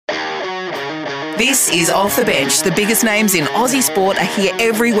This is Off the Bench. The biggest names in Aussie sport are here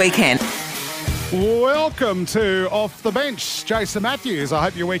every weekend. Welcome to Off the Bench. Jason Matthews. I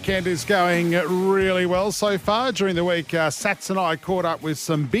hope your weekend is going really well so far. During the week, Sats and I caught up with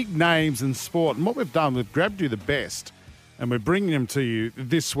some big names in sport. And what we've done, we've grabbed you the best and we're bringing them to you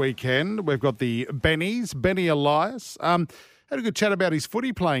this weekend. We've got the Bennies, Benny Elias. Had a good chat about his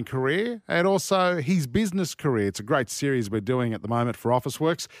footy playing career and also his business career. It's a great series we're doing at the moment for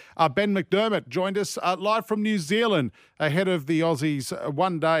Officeworks. Ben McDermott joined us live from New Zealand ahead of the Aussies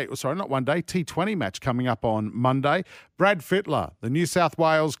T20 match coming up on Monday. Brad Fittler, the New South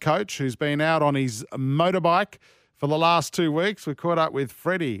Wales coach who's been out on his motorbike for the last 2 weeks. We caught up with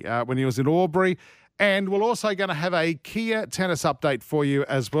Freddie when he was in Albury. And we're also going to have a Kia tennis update for you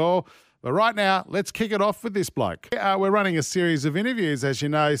as well. But right now, let's kick it off with this bloke. We're running a series of interviews, as you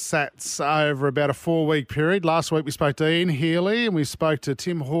know, Sats, over about a 4-week period. Last week we spoke to Ian Healy and we spoke to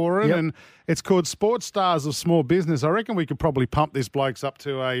Tim Horan, and it's called Sports Stars of Small Business. I reckon we could probably pump this bloke's up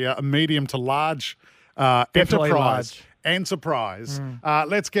to a medium to large enterprise.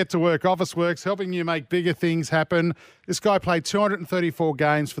 Let's get to work. Officeworks, helping you make bigger things happen. This guy played 234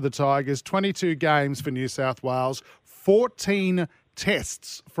 games for the Tigers, 22 games for New South Wales, 14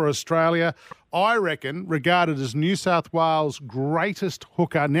 tests for Australia. I reckon regarded as New South Wales' greatest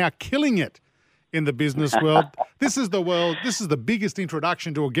hooker, now killing it in the business world. This is the biggest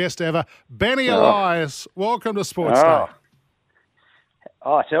introduction to a guest ever. Benny Elias, welcome to Sports Day.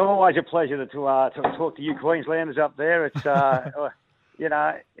 Oh, it's always a pleasure to talk to you Queenslanders up there. It's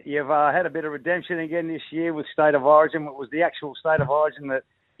you've had a bit of redemption again this year with State of Origin. It was the actual State of Origin that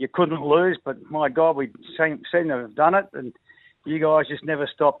you couldn't lose, but my God, we seem to have done it, and you guys just never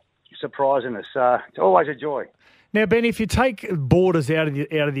stop surprising us. It's always a joy. Now, Ben, if you take borders out of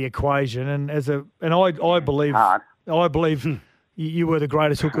the equation, and I believe you were the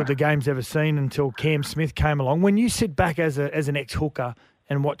greatest hooker the game's ever seen until Cam Smith came along. When you sit back as an ex-hooker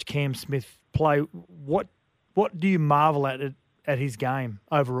and watch Cam Smith play, what do you marvel at his game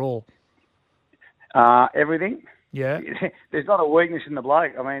overall? Everything. Yeah. There's not a weakness in the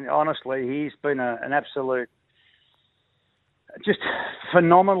bloke. I mean, honestly, he's been an absolute, just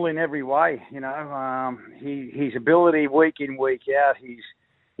phenomenal in every way. You know, his ability week in, week out, his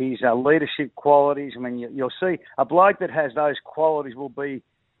leadership qualities. I mean, you'll see a bloke that has those qualities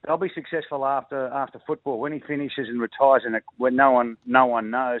they'll be successful after football when he finishes and retires, and when no one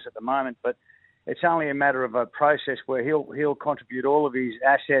knows at the moment. But it's only a matter of a process where he'll contribute all of his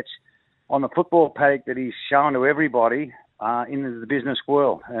assets on the football paddock that he's shown to everybody in the business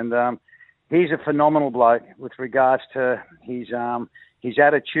world. And he's a phenomenal bloke with regards to his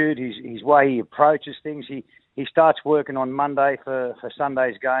attitude, his way he approaches things. He starts working on Monday for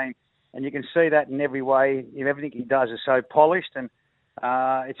Sunday's game, and you can see that in every way. Everything he does is so polished, and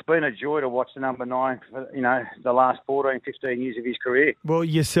it's been a joy to watch the number 9 for the last 14, 15 years of his career. Well,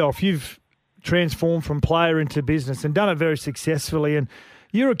 yourself, you've transformed from player into business and done it very successfully, and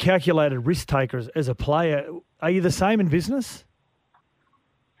you're a calculated risk taker as a player. Are you the same in business?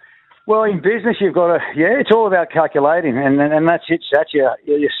 Well, in business, you've got to, it's all about calculating, and that's it.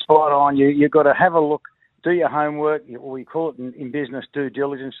 You're spot on. You've got to have a look, do your homework. We call it in business due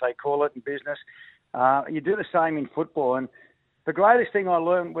diligence. They call it in business. You do the same in football. And the greatest thing I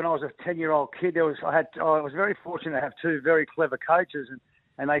learned when I was a 10-year-old kid, I was very fortunate to have 2 very clever coaches,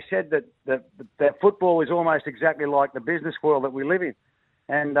 and they said that football is almost exactly like the business world that we live in.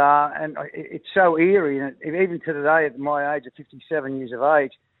 And it's so eerie, and even to today, at my age of 57 years of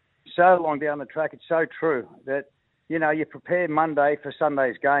age, so long down the track, it's so true that, you prepare Monday for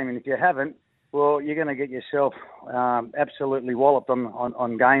Sunday's game, and if you haven't, well, you're going to get yourself absolutely walloped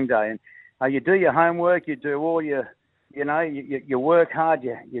on game day. And you do your homework, you do all you work hard,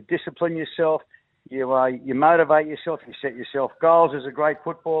 you discipline yourself, you motivate yourself, you set yourself goals as a great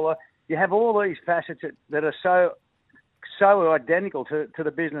footballer. You have all these facets that are so identical to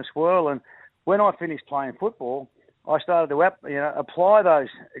the business world. And when I finished playing football, I started to apply those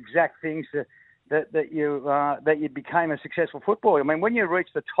exact things that you became a successful footballer. I mean, when you reach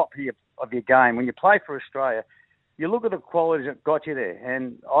the top of your game, when you play for Australia, you look at the qualities that got you there.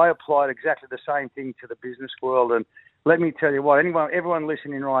 And I applied exactly the same thing to the business world. And let me tell you what, everyone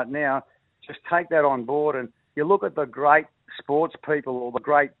listening right now, just take that on board, and you look at the great sports people or the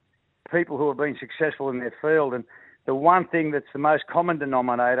great people who have been successful in their field, and the one thing that's the most common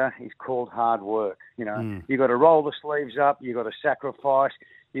denominator is called hard work. You've got to roll the sleeves up, you've got to sacrifice,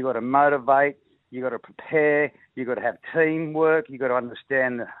 you've got to motivate, you've got to prepare, you've got to have teamwork, you've got to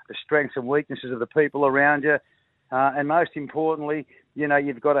understand the strengths and weaknesses of the people around you. And most importantly,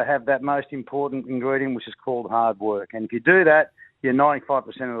 you've got to have that most important ingredient, which is called hard work. And if you do that, you're 95%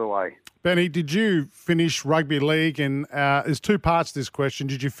 of the way. Benny, did you finish rugby league? And there's two parts to this question.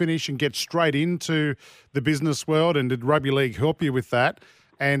 Did you finish and get straight into the business world, and did rugby league help you with that?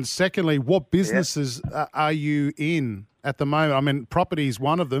 And secondly, what businesses are you in at the moment? I mean, property is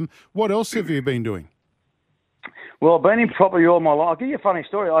one of them. What else have you been doing? Well, I've been in property all my life. I'll give you a funny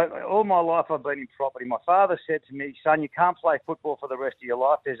story. All my life I've been in property. My father said to me, son, you can't play football for the rest of your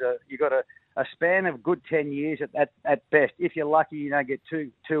life. You've got a span of good 10 years at best. If you're lucky, you don't get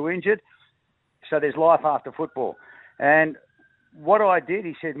too injured. So there's life after football. And what I did,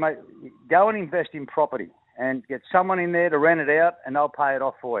 he said, mate, go and invest in property and get someone in there to rent it out and they'll pay it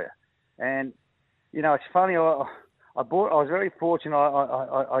off for you. And, you know, it's funny. I was very fortunate.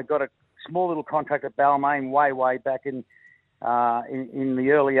 I got a small little contract at Balmain way back in the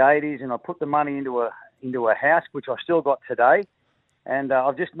early 80s, and I put the money into a house, which I still got today. And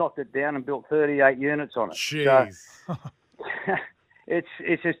I've just knocked it down and built 38 units on it. Jeez. So,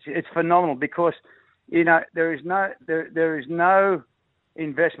 it's phenomenal because, you know, there is no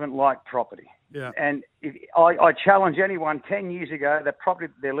investment like property. Yeah. And I challenge anyone 10 years ago, the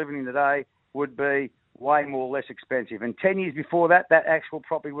property they're living in today would be way less expensive. And 10 years before that actual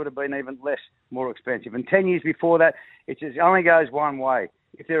property would have been even more expensive. And 10 years before that, it just only goes one way.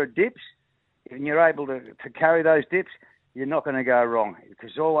 If there are dips and you're able to carry those dips, you're not going to go wrong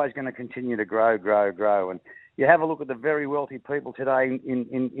because it's always going to continue to grow. And you have a look at the very wealthy people today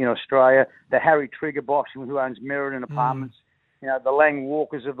in Australia, the Harry Triggerbox who owns Meriden Apartments, you know, the Lang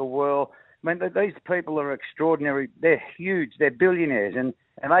Walkers of the world. I mean, these people are extraordinary. They're huge. They're billionaires. And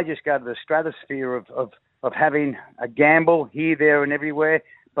they just go to the stratosphere of having a gamble here, there and everywhere.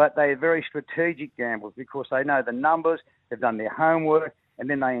 But they're very strategic gambles because they know the numbers, they've done their homework, and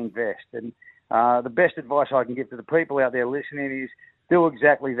then they invest. And the best advice I can give to the people out there listening is do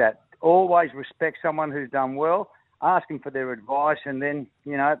exactly that. Always respect someone who's done well, ask them for their advice, and then,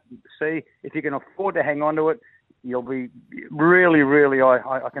 you know, see if you can afford to hang on to it. You'll be really,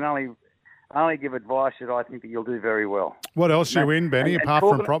 I can only give advice that I think that you'll do very well. What else are you in, Benny, apart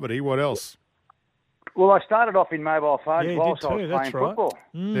from property? What else? Well, I started off in mobile phones whilst I was playing right. football.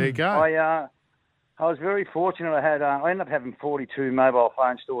 There you go. I was very fortunate. I ended up having 42 mobile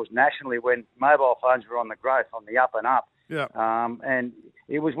phone stores nationally when mobile phones were on the growth, on the up and up. Yeah. And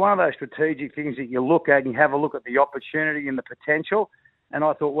it was one of those strategic things that you look at and you have a look at the opportunity and the potential. And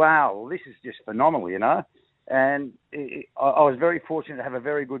I thought, wow, well, this is just phenomenal, you know. And I was very fortunate to have a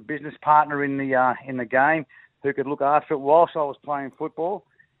very good business partner in the game who could look after it whilst I was playing football.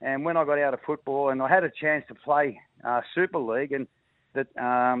 And when I got out of football, and I had a chance to play Super League, and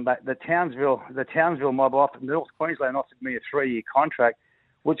the Townsville mob off North Queensland offered me a 3-year contract,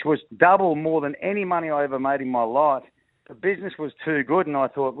 which was double more than any money I ever made in my life. The business was too good, and I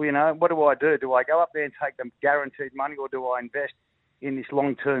thought, well, you know, what do I do? Do I go up there and take the guaranteed money, or do I invest in this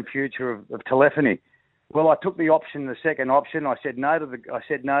long-term future of telephony? Well, I took the second option. I said no to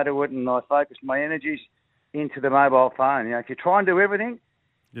it, and I focused my energies into the mobile phone. You know, if you try and do everything,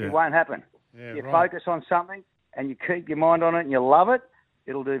 it won't happen. Yeah, you right. focus on something and you keep your mind on it and you love it,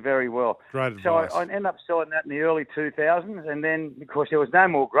 it'll do very well. Great advice. So I ended up selling that in the early 2000s, and then, of course, there was no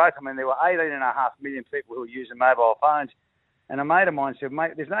more growth. I mean, there were 18.5 million people who were using mobile phones, and a mate of mine said,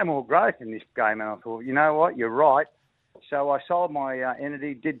 mate, there's no more growth in this game. And I thought, you know what, you're right. So I sold my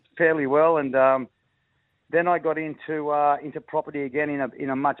entity, did fairly well, and then I got into property again in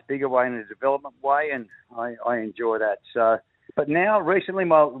a much bigger way, in a development way, and I enjoy that. So, but now recently,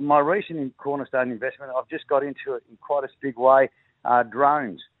 my recent cornerstone investment, I've just got into it in quite a big way.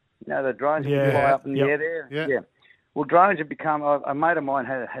 Drones. You know, the drones that fly up in the air there. Yeah. Well, drones have become. A mate of mine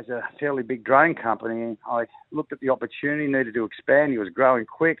has a fairly big drone company, and I looked at the opportunity, needed to expand. He was growing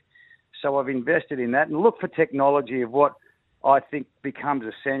quick, so I've invested in that and looked for technology of what I think becomes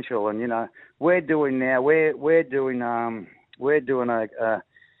essential. And you know, we're doing a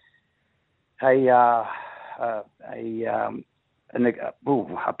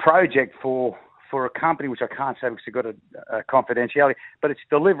project for a company which I can't say because they've got a confidentiality, but it's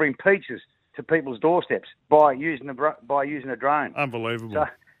delivering pizzas to people's doorsteps by using a drone. Unbelievable. So,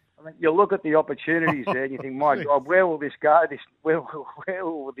 I mean, you look at the opportunities there and you think, my God, where will this go? Where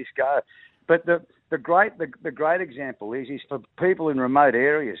will this go? But the great example is for people in remote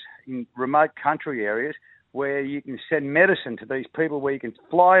areas, in remote country areas, where you can send medicine to these people, where you can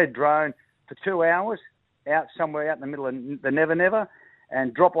fly a drone for 2 hours out somewhere out in the middle of the never,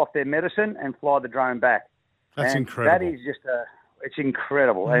 and drop off their medicine and fly the drone back. That's and incredible. That is it's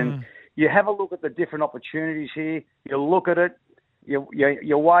incredible. And you have a look at the different opportunities here. You look at it.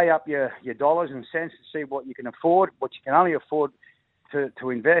 You weigh up your dollars and cents to see what you can afford, what you can only afford to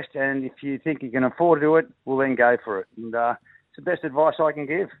invest. And if you think you can afford to do it, well, then go for it. And the best advice I can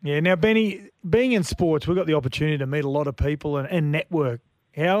give. Yeah. Now, Benny, being in sports, we've got the opportunity to meet a lot of people and network.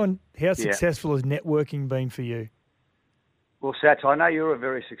 How successful has networking been for you? Well, Sats, I know you're a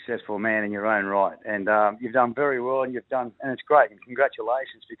very successful man in your own right, and you've done very well, and it's great, and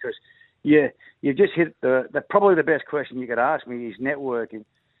congratulations, because you've just hit probably the best question you could ask me is networking.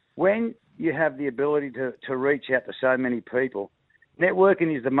 When you have the ability to reach out to so many people,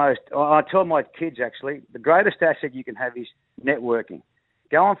 networking is the most. I tell my kids, actually, the greatest asset you can have is networking.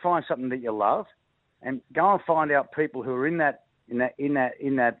 Go and find something that you love, and go and find out people who are in that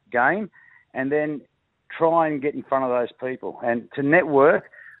game, and then try and get in front of those people. And to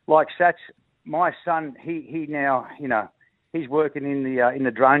network, like Sats, my son, he now, he's working in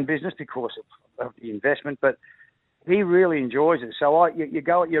the drone business because of the investment, but he really enjoys it. So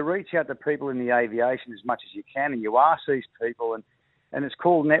you reach out to people in the aviation as much as you can, and you ask these people, and it's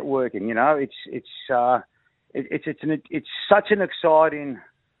called networking. It's such an exciting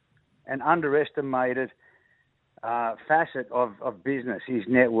and underestimated facet of business is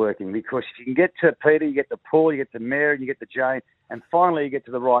networking, because if you can get to Peter, you get to Paul, you get to Mary, you get to Jane, and finally you get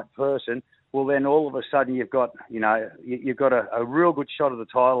to the right person, well, then all of a sudden you've got a real good shot at the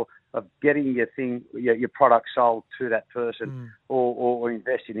title of getting your product sold to that person, or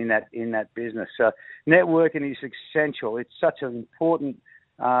investing in that business. So networking is essential. It's such an important.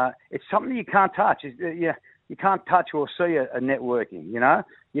 It's something you can't touch. You can't touch or see a networking.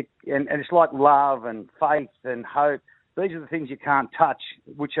 And it's like love and faith and hope. These are the things you can't touch,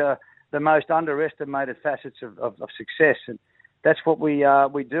 which are the most underestimated facets of success. And that's what we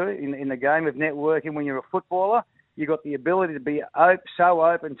do in the game of networking. When you're a footballer, you've got the ability to be so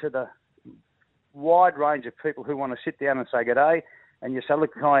open to the wide range of people who want to sit down and say good day. And you say,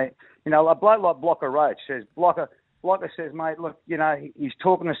 look, a bloke like Blocker Roach says, Blocker says, mate, look, he's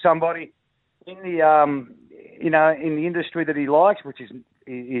talking to somebody in the industry that he likes, which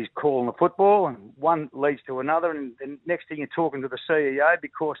is calling the football, and one leads to another, and the next thing you're talking to the CEO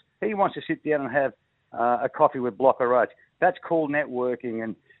because he wants to sit down and have a coffee with Blocker Roach. That's called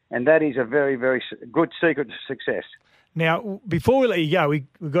networking, and that is a very, very good secret to success. Now, before we let you go, we've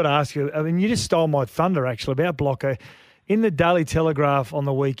got to ask you, I mean, you just stole my thunder, actually, about Blocker. In the Daily Telegraph on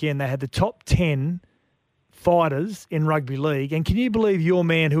the weekend, they had the top 10 fighters in rugby league, and can you believe your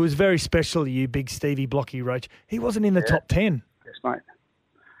man, who was very special to you, Big Stevie Blocky Roach, he wasn't in the top 10? Yes, mate.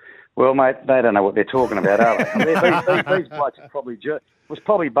 Well, mate, they don't know what they're talking about, are they? I mean, these blokes are probably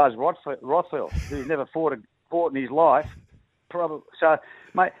Buzz Rothfield, who's never fought in his life. Probably. So,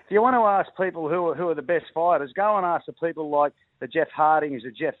 mate, if you want to ask people who are the best fighters, go and ask the people like the Jeff Hardings,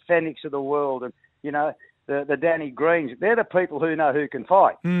 the Jeff Fenix of the world, and the Danny Greens. They're the people who know who can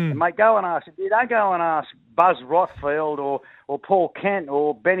fight. And, mate, go and ask. You don't go and ask Buzz Rothfield or Paul Kent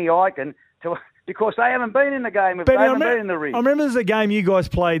or Benny Eichen because they haven't been in the game. They haven't been in the ring. I remember there's a game you guys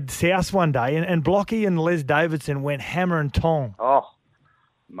played South one day, and Blocky and Les Davidson went hammer and tong. Oh,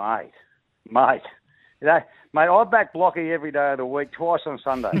 mate. Mate, I back Blocky every day of the week, twice on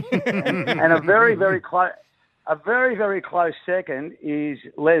Sunday. and a very, very close second is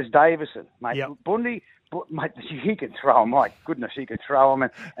Les Davison, mate. Yep. Bundy, mate, he could throw him. My goodness, he could throw him.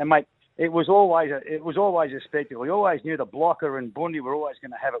 And mate, it was always a spectacle. You always knew the Blocker and Bundy were always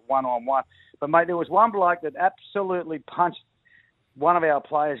going to have it one-on-one. But, mate, there was one bloke that absolutely punched one of our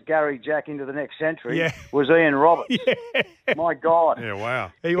players, Gary Jack, into the next century. Yeah. Was Ian Roberts. Yeah. My God. Yeah,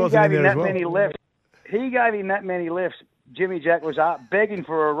 wow. He wasn't in there as well. He gave him that many lefts. Jimmy Jack was up begging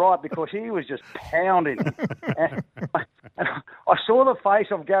for a right because he was just pounding. and I saw the face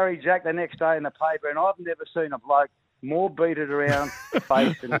of Gary Jack the next day in the paper, and I've never seen a bloke more beaten around the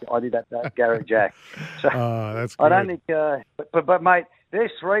face than I did that Gary Jack. So that's good. I don't think, but mate,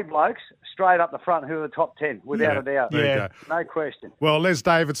 there's three blokes straight up the front who are the top 10, without a doubt. There you go. No question. Well, Les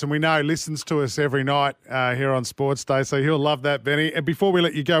Davidson, we know, listens to us every night here on Sports Day, so he'll love that, Benny. And before we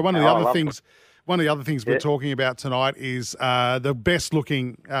let you go, one of the other things we're talking about tonight is the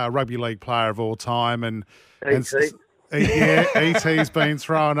best-looking rugby league player of all time, and ET's been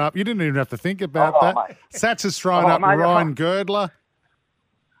thrown up. You didn't even have to think about that. Mate. Sats has thrown up Ryan Girdler.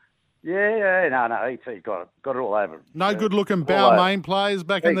 Yeah, no, ET's got it all over. No good-looking Balmain players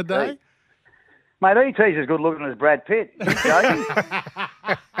back in the day? Mate, ET's as good looking as Brad Pitt. He's joking.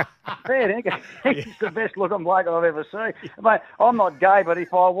 He's the best looking bloke I've ever seen. Mate, I'm not gay, but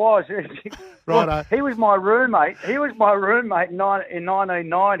if I was, Righto. He was my roommate. He was my roommate in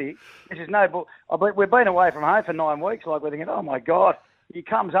 1990. This is we've been away from home for 9 weeks. Like we're thinking, oh my God. He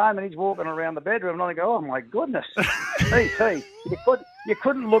comes home and he's walking around the bedroom, and I go, oh my goodness, ET. You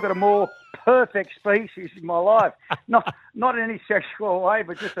couldn't look at a more perfect species in my life. Not in any sexual way,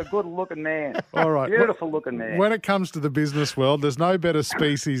 but just a good-looking man. All right. Beautiful-looking man. When it comes to the business world, there's no better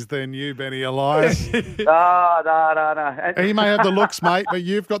species than you, Benny Elias. No. He may have the looks, mate, but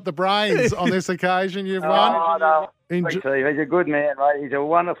you've got the brains on this occasion. You've won. No. He's a good man, mate. He's a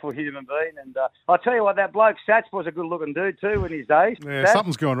wonderful human being. And I'll tell you what, that bloke Sats was a good-looking dude too in his days. Yeah, Sats,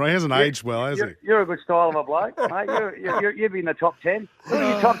 something's going wrong. He hasn't aged well, has he? You're a good style of a bloke, mate. You'd be in the top 10. Who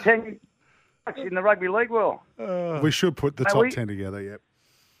are your top 10 in the rugby league world? We should put the top 10 together, yep.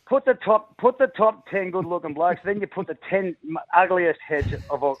 Put the top 10 good-looking blokes, then you put the 10 ugliest heads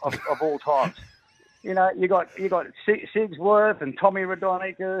of all times. You know, you got Sigsworth and Tommy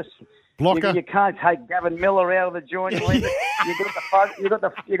Radonicus. Blocker. You can't take Gavin Miller out of the joint. You got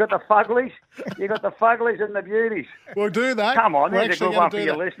the Fuglies. You got the Fuglies and the Beauties. We'll do that. Come on, We're there's a good one for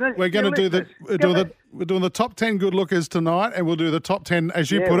your listeners. We're going to we're doing the top 10 good lookers tonight, and we'll do the top 10, as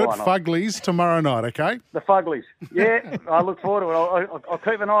you put it, Fuglies tomorrow night. Okay? The Fuglies. Yeah, I look forward to it. I'll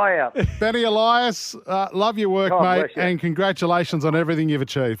keep an eye out. Benny Elias, love your work, mate, and congratulations on everything you've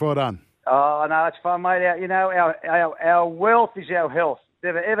achieved. Well done. Oh no, it's fun, mate. Our wealth is our health.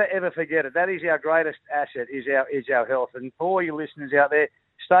 Never, ever forget it. That is our greatest asset, is our health. And for all you listeners out there,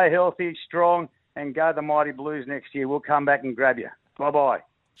 stay healthy, strong, and go the Mighty Blues next year. We'll come back and grab you. Bye-bye.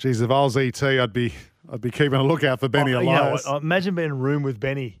 Geez, if I was ET, I'd be keeping a lookout for Benny Elias. You know, imagine being in a room with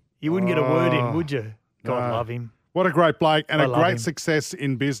Benny. You wouldn't get a word in, would you? God love him. What a great bloke and a great success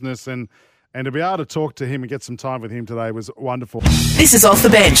in business. And to be able to talk to him and get some time with him today was wonderful. This is Off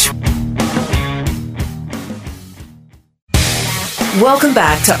the Bench. Welcome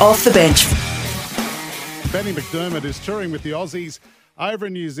back to Off the Bench. Benny McDermott is touring with the Aussies over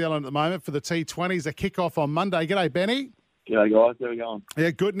in New Zealand at the moment for the T20s. A kick-off on Monday. G'day, Benny. G'day, guys. How are we going?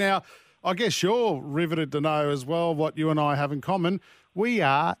 Yeah, good. Now, I guess you're riveted to know as well what you and I have in common. We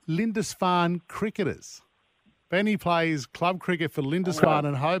are Lindisfarne cricketers. Benny plays club cricket for Lindisfarne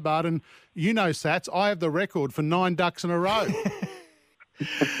and Hobart, and you know, Sats, I have the record for 9 ducks in a row.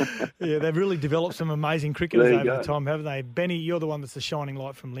 Yeah, they've really developed some amazing cricketers over the time, haven't they? Benny, you're the one that's the shining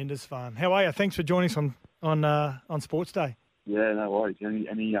light from Lindisfarne. How are you? Thanks for joining us on Sports Day. Yeah, no worries.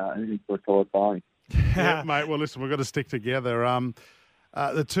 Anything for a solid party. Yeah, mate. Well, listen, we've got to stick together.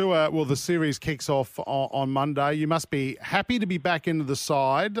 The tour, the series kicks off on Monday. You must be happy to be back into the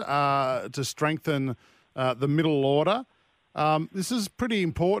side to strengthen the middle order. This is pretty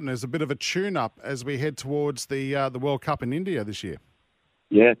important as a bit of a tune-up as we head towards the World Cup in India this year.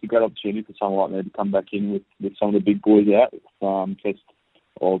 Yeah, it's a great opportunity for someone like me to come back in with some of the big boys out, test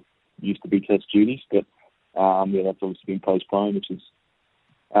or used to be test duties, but that's obviously been postponed, which is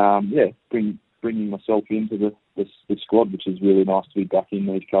bringing myself into the squad, which is really nice to be back in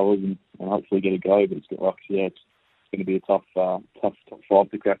these colours and hopefully get a go. But it's going to be a tough five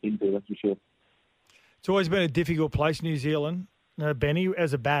to crack into, that's for sure. It's always been a difficult place, New Zealand. Benny,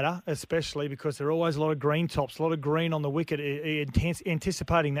 as a batter, especially because there are always a lot of green tops, a lot of green on the wicket.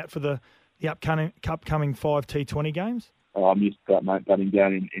 Anticipating that for the upcoming 5 T20 games? Oh, I'm used to that, mate, batting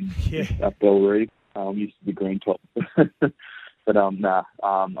down at Bell Reeve. I'm used to the green top. But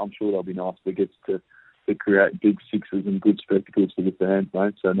I'm sure they'll be nice to get to create big sixes and good spectacles for the fans,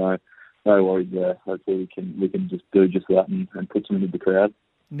 mate. So no worries there. Hopefully we can just do just that and put some into the crowd.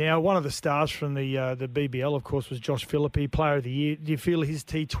 Now, one of the stars from the BBL, of course, was Josh Philippe, Player of the Year. Do you feel his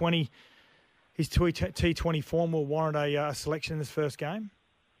T20 form will warrant a selection in this first game?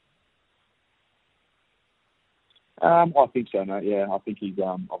 I think so, mate. Yeah, I think he's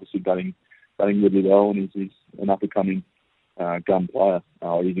obviously batting really well, and he's an up-and-coming gun player.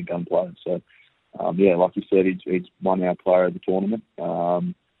 He's a gun player. So, like you said, he's won our Player of the tournament,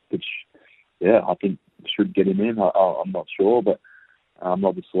 which, I think should get him in. I'm not sure, but I'm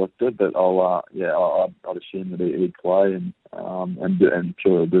not the selector, but I'd assume that he'd play and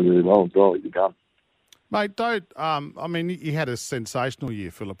sure he'll do really well as well. He's a gun. Mate, you had a sensational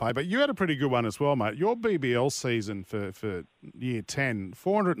year, Philippe, but you had a pretty good one as well, mate. Your BBL season for year 10,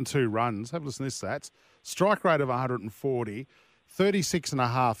 402 runs. Have a listen to this, Sats. Strike rate of 140,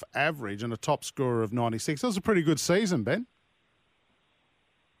 36.5 average, and a top scorer of 96. That was a pretty good season, Ben.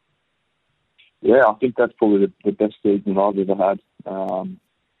 Yeah, I think that's probably the best season I've ever had for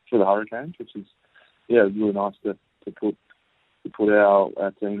the Hurricanes, which is it was really nice to put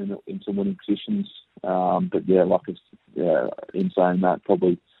our team in some winning positions. But in saying that,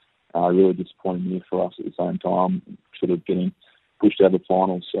 probably a really disappointing year for us at the same time, sort of getting pushed out of the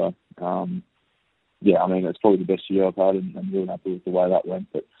finals. So it's probably the best year I've had, and I'm really happy with the way that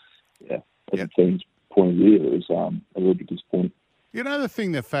went. But as a team's point of view, it was a little bit disappointing. You know, the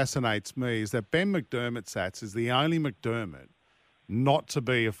thing that fascinates me is that Ben McDermott, Sats, is the only McDermott not to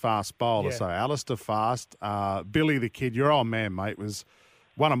be a fast bowler. Yeah. So Alistair fast, Billy the Kid, your old man, mate, was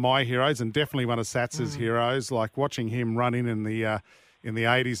one of my heroes and definitely one of Sats's heroes. Like watching him run in the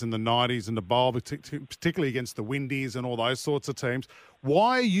 80s and the 90s and the bowl, particularly against the Windies and all those sorts of teams.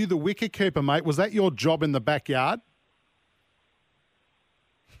 Why are you the wicketkeeper, mate? Was that your job in the backyard?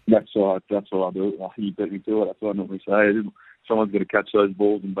 That's what I do. You beat me to it. That's what I normally say. Someone's got to catch those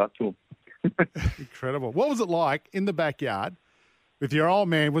balls and bat to them. Incredible. What was it like in the backyard with your old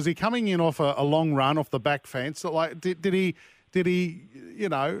man? Was he coming in off a long run off the back fence? Like, did he, you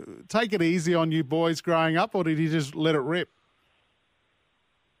know, take it easy on you boys growing up, or did he just let it rip?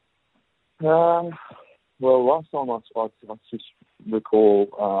 Well, last time I just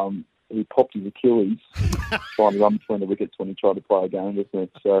recall he popped his Achilles trying to run between the wickets when he tried to play a game with me.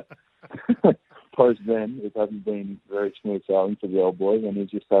 So post then, it hasn't been very smooth sailing for the old boy, and he's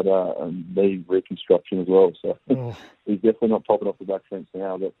just had a knee reconstruction as well. So he's definitely not popping off the back fence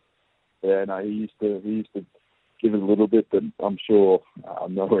now. But yeah, no, he used to give it a little bit, but I'm sure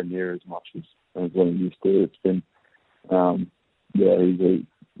nowhere near as much as when he used to. It's been he's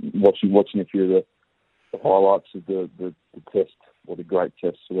watching a few of the highlights of the test, or the great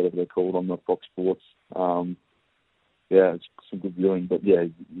tests, or whatever they're called, on the Fox Sports. It's some good viewing, but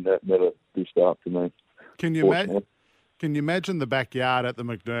never dished out for me. Can you imagine the backyard at the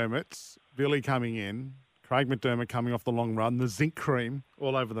McDermotts, Billy coming in, Craig McDermott coming off the long run, the zinc cream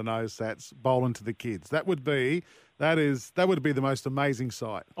all over the nose, Sats, bowling to the kids? That would be the most amazing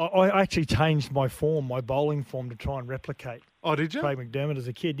sight. I actually changed my bowling form, to try and replicate. Oh, did you? Craig McDermott as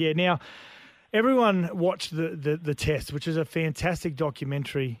a kid. Yeah. Now, everyone watched the test, which is a fantastic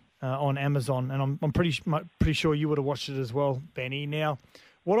documentary on Amazon, and I'm pretty sure you would have watched it as well, Benny. Now,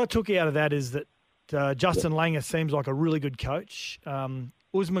 what I took out of that is that Justin Langer seems like a really good coach.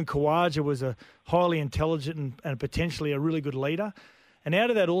 Usman Khawaja was a highly intelligent and potentially a really good leader. And out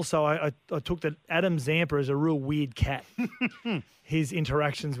of that also, I took that Adam Zampa is a real weird cat. His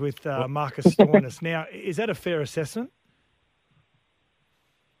interactions with Marcus Stoinis. Now, is that a fair assessment?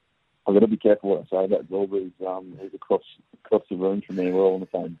 I've got to be careful what I say about Gilbert. He's across the room from me. We're all on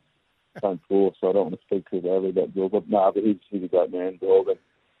the same floor, so I don't want to speak too badly about Gilbert. No, but he's a great man, Dog.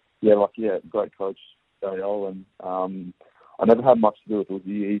 And great coach, Dale. And I never had much to do with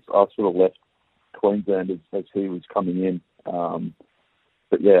it. I sort of left Queensland as he was coming in.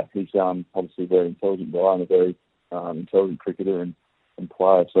 But yeah, he's obviously a very intelligent guy and a very intelligent cricketer and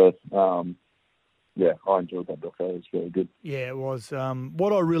player. So I enjoyed that doco. It was really good. Yeah, it was.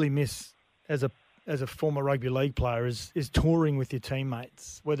 What I really miss as a former rugby league player is touring with your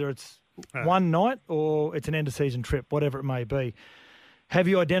teammates, whether it's one night or it's an end of season trip, whatever it may be. Have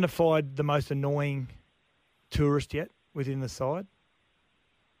you identified the most annoying tourist yet within the side?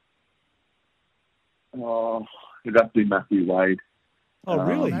 It'd have to be Matthew Wade. Oh,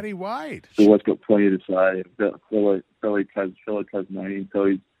 really? Matty Wade. He's always got plenty to say. Fellow Tasmanian,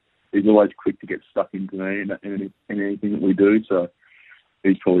 so he's always quick to get stuck into me in anything that we do. So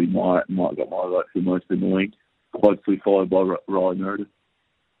he's probably might got my vote for most annoying, closely followed by Riley Meredith.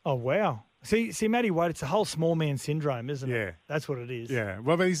 Oh, wow. See, Matty Wade, it's a whole small man syndrome, isn't it? Yeah. That's what it is. Yeah.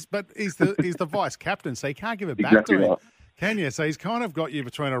 Well, he's the vice captain, so you can't give it back to him. Right. Can you? So he's kind of got you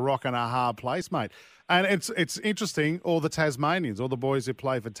between a rock and a hard place, mate. And it's interesting, all the Tasmanians, all the boys who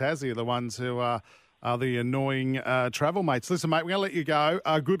play for Tassie are the ones who are the annoying travel mates. Listen, mate, we're going to let you go.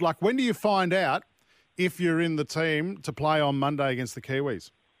 Good luck. When do you find out if you're in the team to play on Monday against the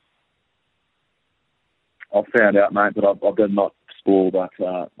Kiwis? I found out, mate, but I better not spoil that.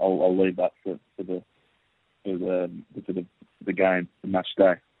 I'll leave that for the game, the match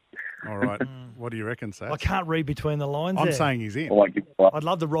day. All right. What do you reckon, Sats? I can't read between the lines. I'm saying he's in. I'd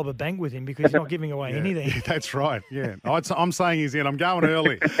love to rob a bank with him because he's not giving away anything. That's right. Yeah. I'm saying he's in. I'm going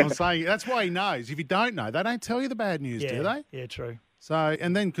early. I'm saying that's why he knows. If you don't know, they don't tell you the bad news, do they? Yeah, true. So,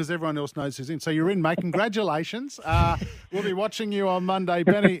 and then because everyone else knows who's in. So you're in, mate. Congratulations. We'll be watching you on Monday.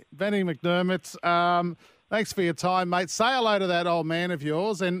 Benny McDermott, thanks for your time, mate. Say hello to that old man of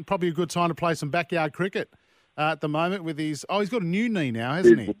yours, and probably a good time to play some backyard cricket at the moment with his... Oh, he's got a new knee now,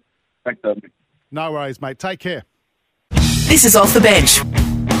 hasn't he? Thanks, Dudley. No worries, mate. Take care. This is Off the Bench.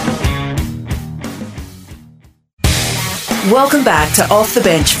 Welcome back to Off the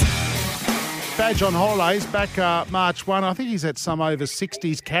Bench. Badge on holidays back March 1. I think he's at some over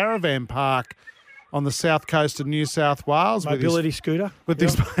 60s caravan park on the south coast of New South Wales. Mobility scooter. With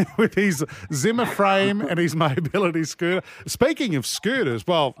his Zimmer frame and his mobility scooter. Speaking of scooters,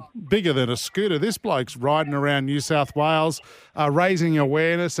 well, bigger than a scooter, this bloke's riding around New South Wales, raising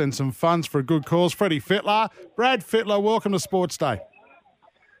awareness and some funds for a good cause. Freddie Fittler. Brad Fittler, welcome to Sports Day.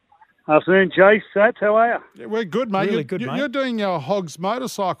 Afternoon, Jace. Sats, how are you? Yeah, we're good, mate. Really good, mate. You're doing our Hogs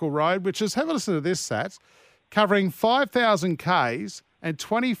Motorcycle Road, which is, have a listen to this, Sats, covering 5,000 Ks and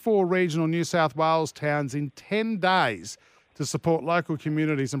 24 regional New South Wales towns in 10 days to support local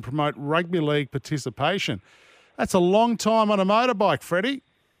communities and promote rugby league participation. That's a long time on a motorbike, Freddie.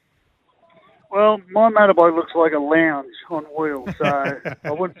 Well, my motorbike looks like a lounge on wheels, so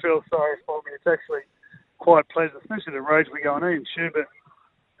I wouldn't feel sorry for me. It's actually quite pleasant, especially the roads we go on. Ian Schubert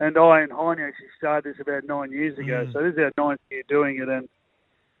and I and Heine actually started this about 9 years ago, so this is our 9th year doing it. And,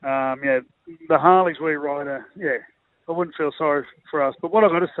 the Harleys we ride I wouldn't feel sorry for us. But what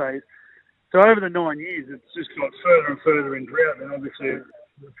I've got to say is, so over the 9 years, it's just got further and further in drought, and obviously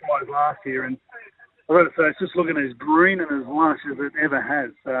the fires last year. And I've got to say, it's just looking as green and as lush as it ever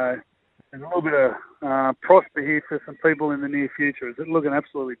has. So there's a little bit of prosper here for some people in the near future. It's looking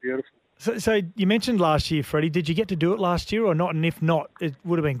absolutely beautiful. So you mentioned last year, Freddie. Did you get to do it last year or not? And if not, it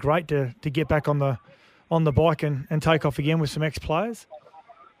would have been great to get back on the bike and take off again with some ex-players.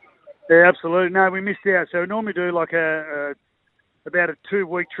 Yeah, absolutely. No, we missed out. So we normally do like about a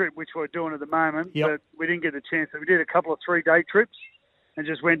 2-week trip, which we're doing at the moment. Yep. But we didn't get the chance. So we did a couple of 3-day trips and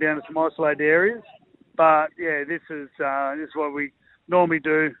just went down to some isolated areas. But yeah, this is what we normally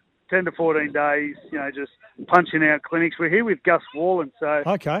do. 10 to 14 days, just punching out clinics. We're here with Gus Wallen, so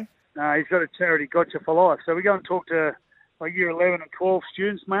Okay. He's got a charity, Gotcha for Life. So we go and talk to year 11 and 12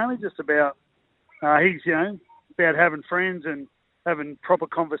 students mainly, just about about having friends and having proper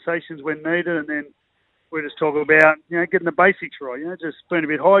conversations when needed, and then we just talk about getting the basics right, just being a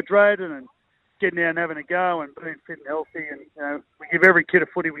bit hydrated and getting out and having a go and being fit and healthy, and we give every kid a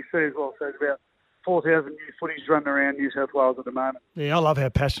footy we see as well. So it's about 4,000 new footies running around New South Wales at the moment. Yeah, I love how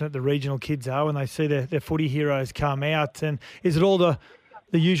passionate the regional kids are when they see their footy heroes come out. And is it all the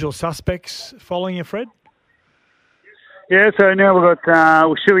usual suspects following you, Fred? Yeah, so now we've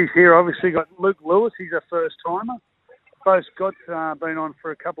got Shuey's here. Obviously, got Luke Lewis. He's our first timer. Both Scott's been on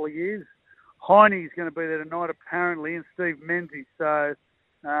for a couple of years. Heine's going to be there tonight, apparently, and Steve Menzies. So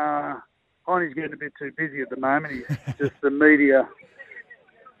Heine's getting a bit too busy at the moment. He's just the media.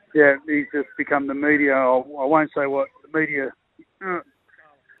 Yeah, he's just become the media. I won't say what the media.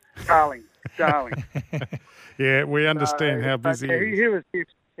 Darling. Yeah, we understand how busy he is.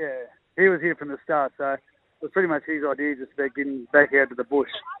 He was here from the start, so it was pretty much his idea, just about getting back out to the bush.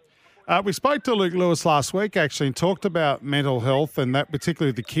 We spoke to Luke Lewis last week, actually, and talked about mental health and that,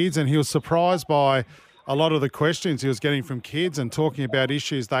 particularly the kids, and he was surprised by a lot of the questions he was getting from kids and talking about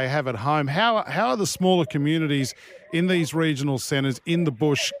issues they have at home. How are the smaller communities in these regional centres in the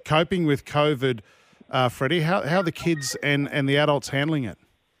bush coping with COVID, Freddie? How are the kids and the adults handling it?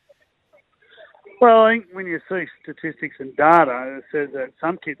 Well, I think when you see statistics and data, it says that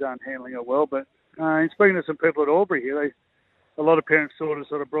some kids aren't handling it well. But in speaking to some people at Albury here, a lot of parents sort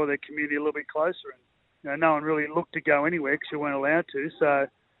of brought their community a little bit closer, and no one really looked to go anywhere because you weren't allowed to. So,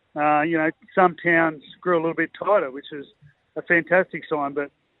 some towns grew a little bit tighter, which is a fantastic sign.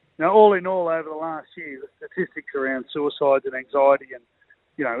 But all in all, over the last year, the statistics around suicides and anxiety, and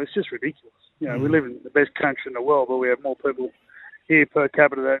it's just ridiculous. We live in the best country in the world, but we have more people here per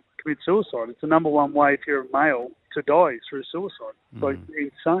capita that commit suicide. It's the number one way if you're a male to die is through suicide. It's like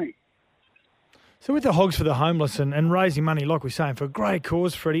insane. So with the Hogs for the Homeless and raising money, like we're saying, for a great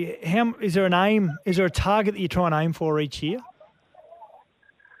cause, Freddie, is there an aim? Is there a target that you try and aim for each year?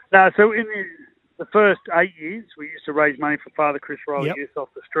 No, so in the first 8 years, we used to raise money for Father Chris Riley Youth off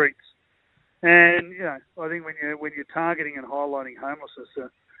the streets. And, I think when you're targeting and highlighting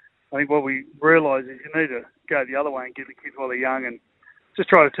homelessness, I think what we realise is you need to go the other way and get the kids while they're young and just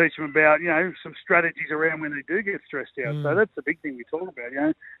try to teach them about, some strategies around when they do get stressed out. So that's the big thing we talk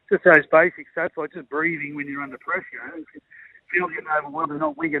about, just those basic stuff like just breathing when you're under pressure. If you're not getting overwhelmed and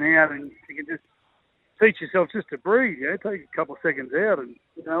not wigging out, and you can just teach yourself just to breathe, take a couple of seconds out, and,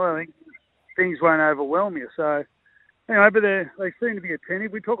 I think things won't overwhelm you. So, but they seem to be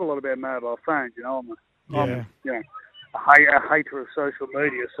attentive. We talk a lot about mobile phones, I'm a hater of social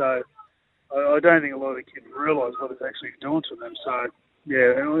media, so I don't think a lot of the kids realise what it's actually doing to them. So,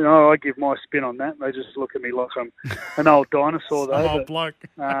 I give my spin on that. They just look at me like I'm an old dinosaur, though. Some old bloke.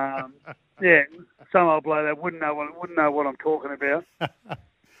 Some old bloke that wouldn't know what I'm talking about.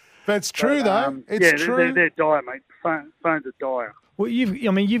 That's true, though. It's true. They're dire, mate. Phones are dire. Well,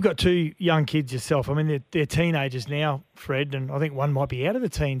 you've got two young kids yourself. I mean, they're teenagers now, Fred, and I think one might be out of the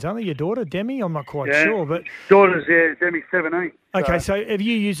teens, aren't they? Your daughter, Demi? I'm not quite sure, but daughter's Demi's 17. Okay, so have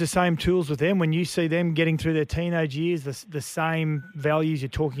you used the same tools with them when you see them getting through their teenage years? The same values you're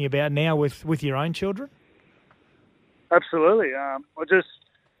talking about now with your own children? Absolutely. I just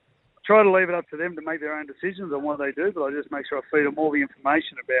try to leave it up to them to make their own decisions on what they do, but I just make sure I feed them all the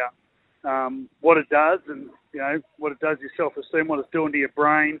information about what it does, and what it does to your self-esteem, what it's doing to your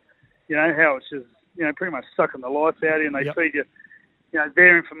brain. How it's just pretty much sucking the life out of you, and they feed you,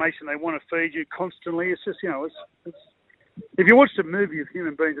 their information they want to feed you constantly. It's just it's if you watch the movie of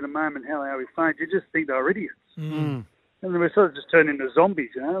human beings in a moment, how we find, you just think they're idiots, and we're sort of just turned into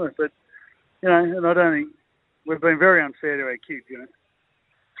zombies, But and I don't think we've been very unfair to our kids,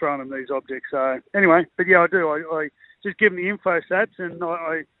 throwing them these objects. So anyway, but I do. I just give them the info stats, and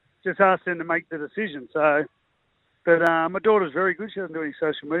I just ask them to make the decision. So, but my daughter's very good. She doesn't do any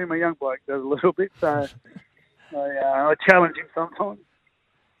social media. My young bloke does a little bit. So I challenge him sometimes.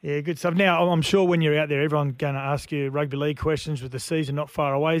 Yeah, good stuff. Now, I'm sure when you're out there, everyone's going to ask you rugby league questions with the season not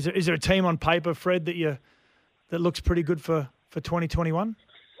far away. Is there a team on paper, Fred, that looks pretty good for 2021?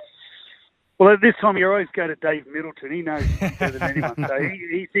 Well, at this time, you always go to Dave Middleton. He knows better than anyone. So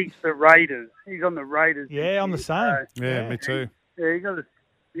he thinks the Raiders. He's on the Raiders. Yeah, I'm the same. So, yeah, me too. Yeah, you got to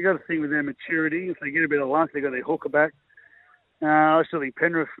think with their maturity. If they get a bit of luck, they got their hooker back. I still think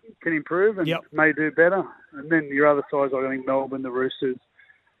Penrith can improve and may do better. And then your other sides, I think Melbourne, the Roosters.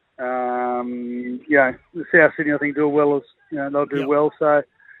 The South Sydney, I think, do well as they'll do well. So.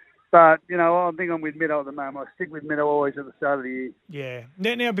 But, I think I'm with Meadow at the moment. I stick with Meadow always at the start of the year.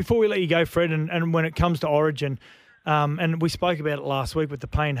 Yeah. Now, before we let you go, Fred, and when it comes to Origin, and we spoke about it last week with the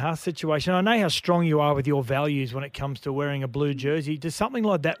Payne Haas situation, I know how strong you are with your values when it comes to wearing a blue jersey. Does something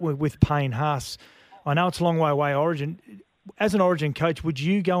like that with Payne Haas, I know it's a long way away, Origin. As an Origin coach, would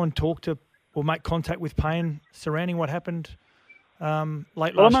you go and talk to or make contact with Payne surrounding what happened last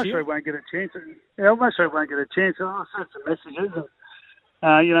year? I'm not sure he won't get a chance. I'm not sure he won't get a chance. I sent some messages.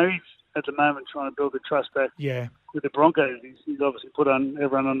 He's at the moment trying to build the trust back with the Broncos. He's obviously put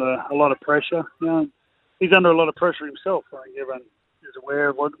everyone under a lot of pressure. He's under a lot of pressure himself. I think everyone is aware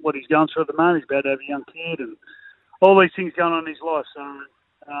of what he's going through at the moment. He's about to have a young kid and all these things going on in his life. So,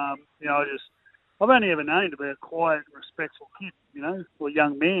 I've only ever known him to be a quiet, respectful kid, or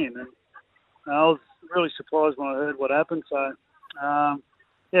young man. And I was really surprised when I heard what happened. So,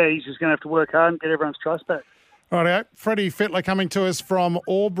 he's just going to have to work hard and get everyone's trust back. Rightio. Freddie Fittler coming to us from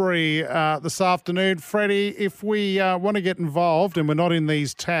Albury this afternoon. Freddie, if we want to get involved and we're not in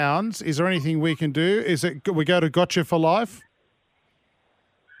these towns, is there anything we can do? Is it we go to Gotcha for Life?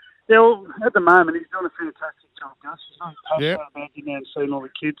 Yeah, well, at the moment, he's doing a fantastic job, Gus. He's really passionate about getting out and seeing all the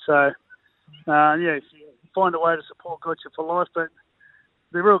kids. So, if you find a way to support Gotcha for Life, but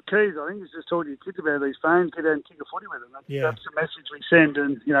the real keys, I think, is just talking to your kids about these phones, get out and kick a footy with them. That's the message we send,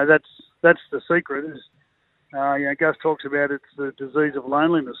 and, that's the secret is, Gus talks about it's the disease of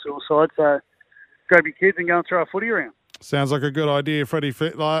loneliness, suicide. So grab your kids and go and throw a footy around. Sounds like a good idea, Freddie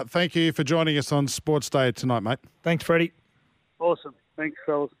Fittler. Thank you for joining us on Sports Day tonight, mate. Thanks, Freddie. Awesome. Thanks,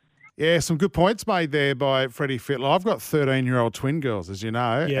 fellas. Yeah, some good points made there by Freddie Fittler. I've got 13-year-old twin girls, as you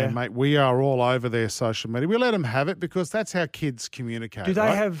know. Yeah. And, mate, we are all over their social media. We let them have it because that's how kids communicate.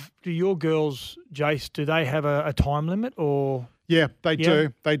 Do your girls, Jace, do they have a time limit or... Yeah, they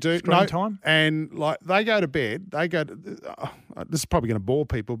do. They do. Screen time? And they go to bed. This is probably going to bore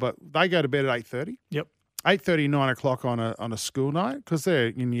people, but they go to bed at 8:30. Yep. 8:30, 9 o'clock on a school night because they're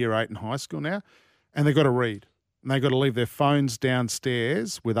in year 8 in high school now, and they've got to read. And they've got to leave their phones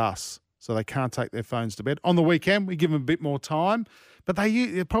downstairs with us, so they can't take their phones to bed. On the weekend, we give them a bit more time, but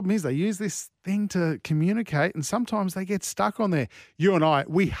the problem is they use this thing to communicate, and sometimes they get stuck on there. You and I,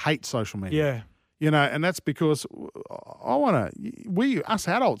 we hate social media. Yeah. And that's because us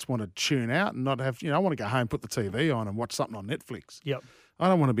adults want to tune out and not have, I want to go home, put the TV on and watch something on Netflix. Yep. I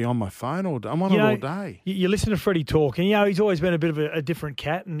don't want to be on my phone all day. I'm on it all day. You listen to Freddie talk, and, he's always been a bit of a different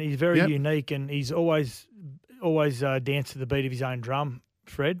cat, and he's very unique, and he's always danced to the beat of his own drum,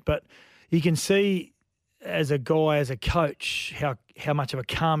 Fred. But you can see as a guy, as a coach, how much of a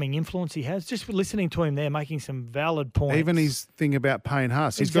calming influence he has. Just listening to him there, making some valid points. Even his thing about Payne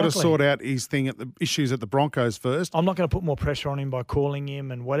Haas. He's got to sort out his thing at the issues at the Broncos first. I'm not going to put more pressure on him by calling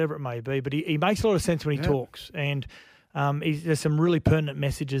him and whatever it may be, but he makes a lot of sense when he talks, and there's some really pertinent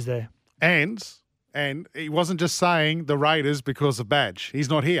messages there. And he wasn't just saying the Raiders because of Badge. He's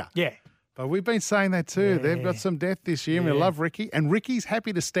not here. Yeah. But we've been saying that too. Yeah. They've got some depth this year, and we love Ricky. And Ricky's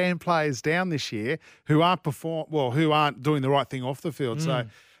happy to stand players down this year who aren't doing the right thing off the field. So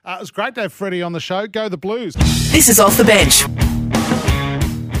it was great to have Freddie on the show. Go the Blues. This is Off the Bench.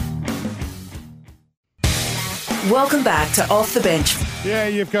 Welcome back to Off the Bench. Yeah,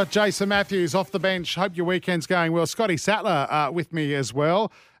 you've got Jason Matthews off the bench. Hope your weekend's going well. Scotty Sattler with me as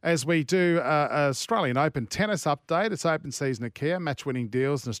well as we do Australian Open tennis update. It's open season at Kia, match-winning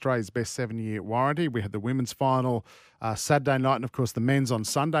deals and Australia's best 7-year warranty. We had the women's final Saturday night and, of course, the men's on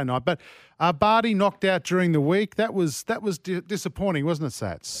Sunday night. But Barty knocked out during the week. That was disappointing, wasn't it,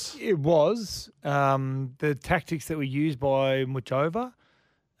 Sats? It was. The tactics that were used by Muchova.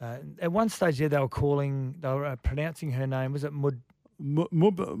 At one stage there, they were pronouncing her name. Was it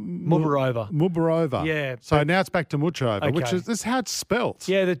Mubarova. Yeah. So now it's back to Muchova, okay. Which is how it's spelt.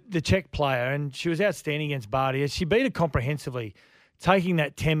 Yeah, the Czech player, and she was outstanding against Barty. She beat her comprehensively, taking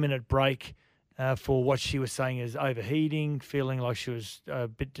that 10-minute break for what she was saying is overheating, feeling like she was a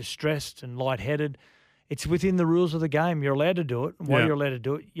bit distressed and lightheaded. It's within the rules of the game. You're allowed to do it. And while you're allowed to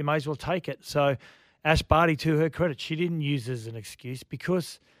do it, you may as well take it. So Ash Barty, to her credit, she didn't use it as an excuse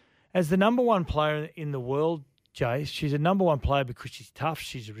because as the number one player in the world, Jace, she's a number one player because she's tough,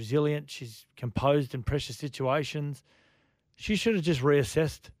 she's resilient, she's composed in pressure situations. She should have just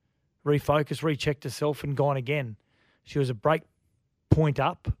reassessed, refocused, rechecked herself and gone again. She was a break point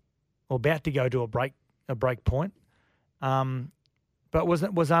up, or about to go to a break point, but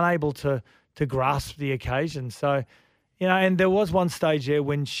was unable to grasp the occasion. So, and there was one stage there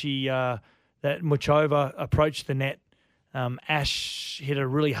when she that Muchova approached the net. Ash hit a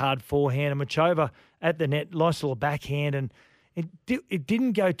really hard forehand, and Muchova at the net, nice little backhand, and it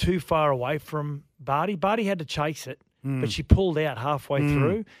didn't go too far away from Barty. Barty had to chase it, but she pulled out halfway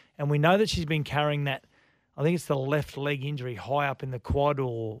through, and we know that she's been carrying that, I think it's the left leg injury high up in the quad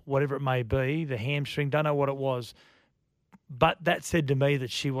or whatever it may be, the hamstring, don't know what it was. But that said to me that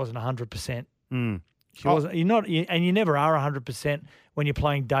she wasn't 100%. She wasn't. And you never are 100% when you're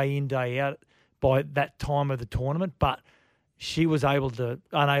playing day in, day out by that time of the tournament, but she was unable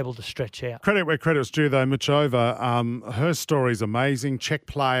to stretch out. Credit where credit's due, though. Muchova, her story's amazing. Czech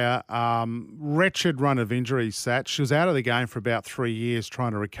player, wretched run of injuries, Sat. She was out of the game for about 3 years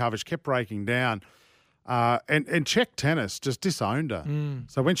trying to recover. She kept breaking down. And Czech tennis just disowned her.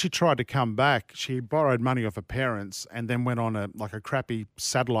 So when she tried to come back, she borrowed money off her parents and then went on a crappy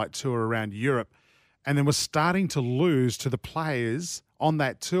satellite tour around Europe and then was starting to lose to the players on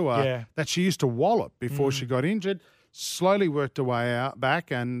that tour that she used to wallop before she got injured. Slowly worked her way back,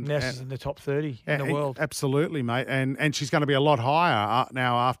 and now she's in the top 30 in the world. Absolutely, mate, and she's going to be a lot higher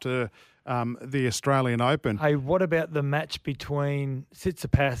now after the Australian Open. Hey, what about the match between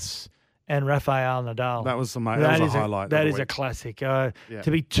Tsitsipas and Rafael Nadal? That was a highlight. That is a classic. To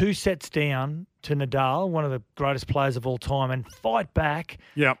be 2 sets down to Nadal, one of the greatest players of all time, and fight back,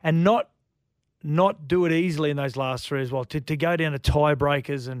 and not do it easily in those last 3 as well. To go down to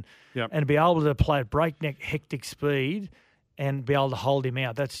tiebreakers and be able to play at breakneck, hectic speed and be able to hold him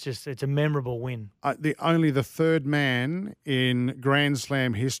out. It's a memorable win. Only the third man in Grand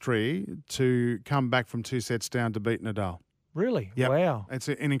Slam history to come back from 2 sets down to beat Nadal. Really? Yep. Wow. It's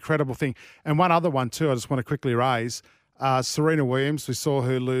an incredible thing. And one other one too, I just want to quickly raise. Serena Williams, we saw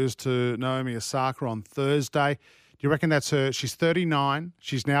her lose to Naomi Osaka on Thursday. Do you reckon that's her? She's 39.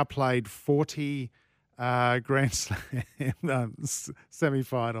 She's now played 40 Grand Slam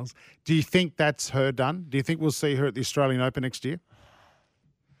semi-finals. Do you think that's her done? Do you think we'll see her at the Australian Open next year?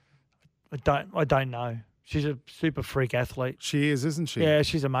 I don't know. She's a super freak athlete. She is, isn't she? Yeah,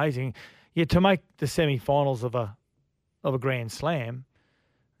 she's amazing. Yeah, to make the semi-finals of a Grand Slam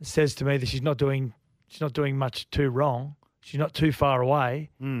says to me that she's not doing much too wrong. She's not too far away.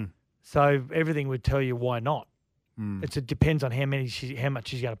 So everything would tell you why not. It depends on how much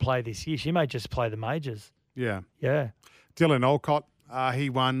she's going to play this year. She may just play the majors. Yeah. Dylan Alcott, he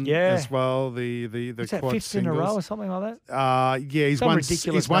won as well. The is that quad 5th singles. in a row or something like that?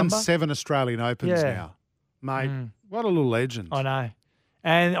 He's won 7 Australian Opens now, mate. What a little legend! I know,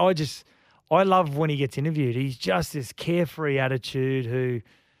 and I love when he gets interviewed. He's just this carefree attitude who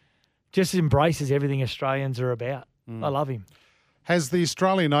just embraces everything Australians are about. I love him. Has the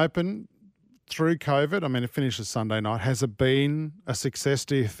Australian Open, through COVID, I mean, it finishes Sunday night, has it been a success,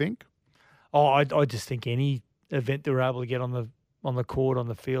 do you think? Oh, I just think any event that we're able to get on the court, on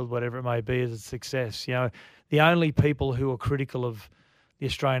the field, whatever it may be, is a success. The only people who are critical of the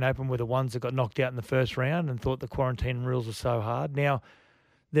Australian Open were the ones that got knocked out in the first round and thought the quarantine rules were so hard. Now,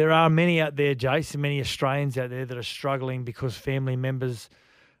 there are many out there, Jason, many Australians out there that are struggling because family members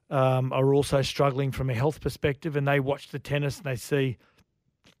are also struggling from a health perspective, and they watch the tennis and they see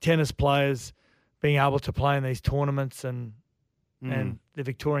tennis players being able to play in these tournaments and the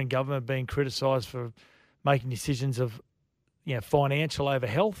Victorian government being criticised for making decisions of financial over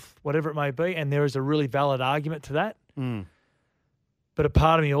health, whatever it may be, and there is a really valid argument to that. But a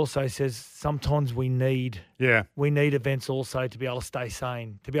part of me also says sometimes we need Yeah. events also to be able to stay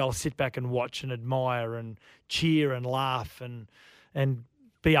sane, to be able to sit back and watch and admire and cheer and laugh and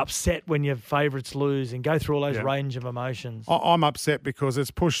be upset when your favourites lose and go through all those range of emotions. I'm upset because it's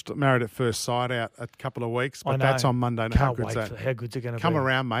pushed Married at First Sight out a couple of weeks, but that's on Monday night. How good's that? How good's it going to be? Come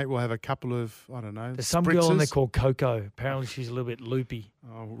around, mate. We'll have a couple of, I don't know, There's some girl on there called Coco. Apparently she's a little bit loopy.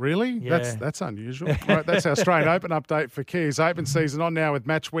 Oh, really? Yeah. That's unusual. Right, that's our Australian Open update for Keys Open season on now with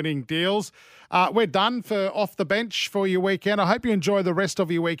match-winning deals. We're done for Off the Bench for your weekend. I hope you enjoy the rest of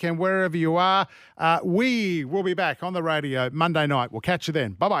your weekend wherever you are. We will be back on the radio Monday night. We'll catch you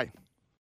then. Bye-bye.